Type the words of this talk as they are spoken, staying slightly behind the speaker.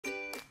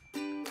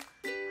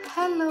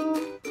Hello,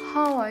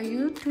 how are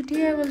you?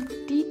 Today I will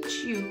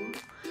teach you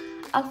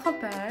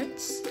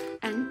alphabets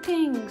and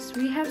things.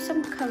 We have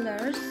some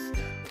colors: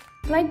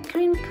 light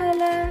green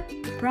color,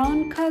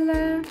 brown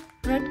color,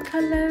 red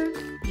color,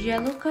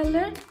 yellow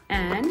color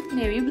and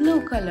navy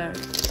blue color.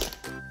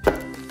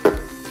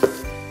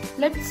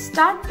 Let's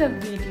start the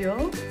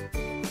video.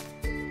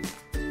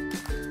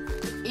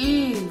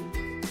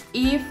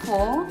 E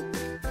for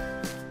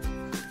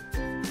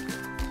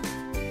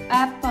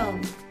apple.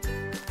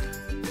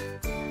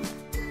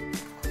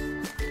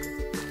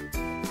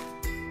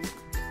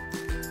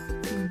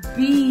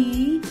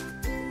 B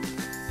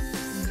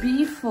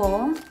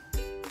for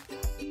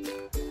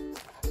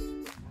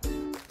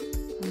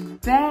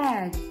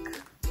bag.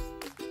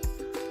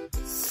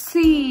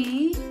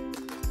 C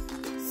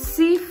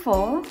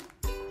for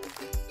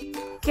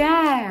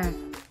cat.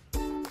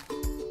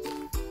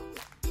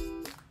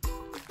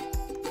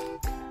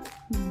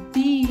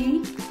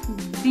 D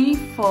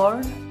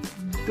for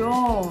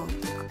dog.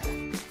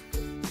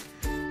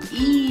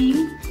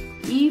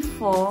 E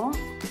for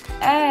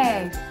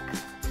egg.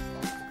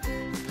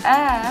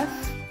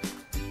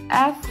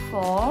 F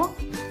for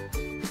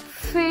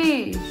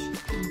fish.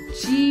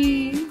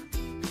 G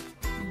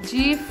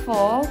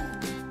for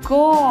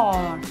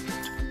goat.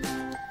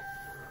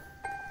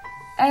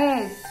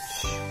 H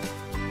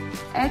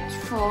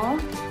for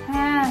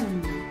hen.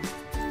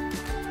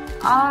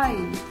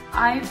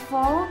 I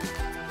for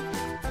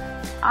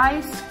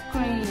ice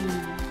cream.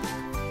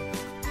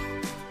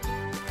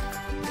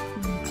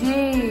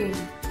 J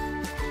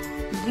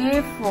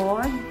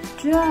for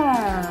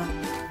jug.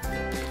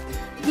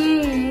 K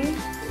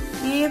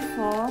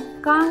for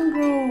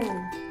kangaroo.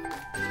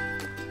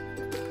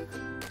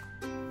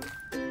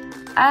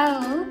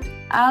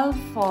 L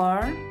for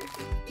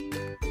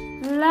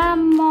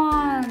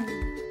lemon.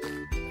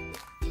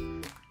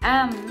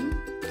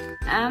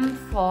 M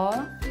for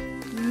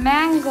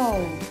mango.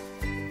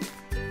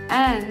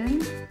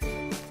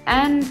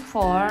 N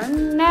for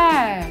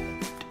net.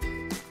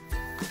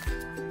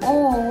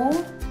 O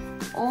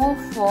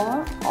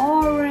for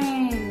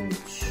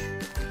orange.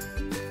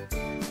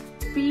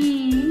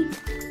 P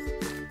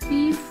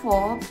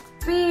for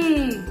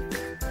pig.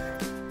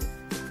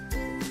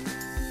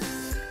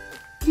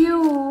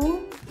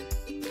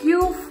 Q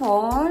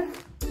for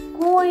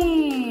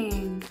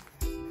queen.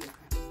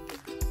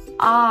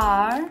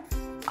 R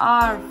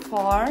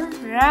for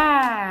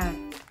rat.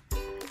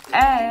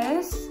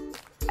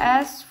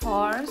 S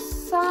for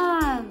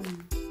sun.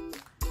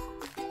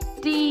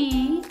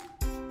 T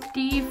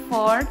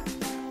for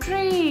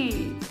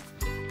tree.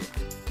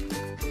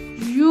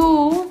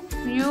 U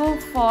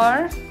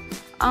for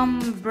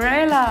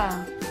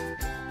umbrella.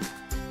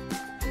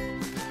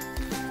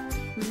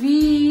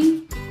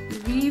 V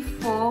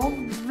for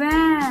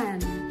van.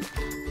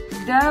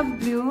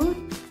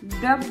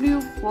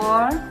 W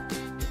for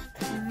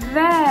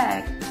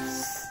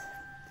wax.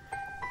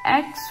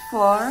 X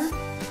for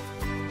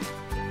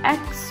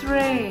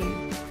X-ray.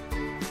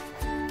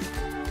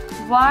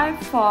 Y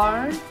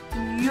for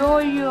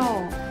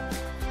yo-yo.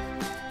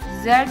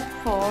 Z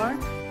for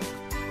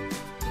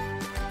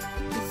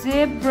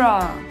zebra.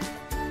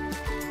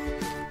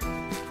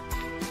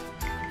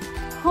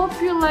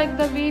 Hope you like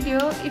the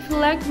video. If you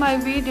like my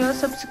video,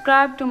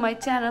 subscribe to my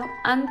channel.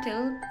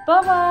 Until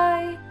bye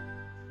bye.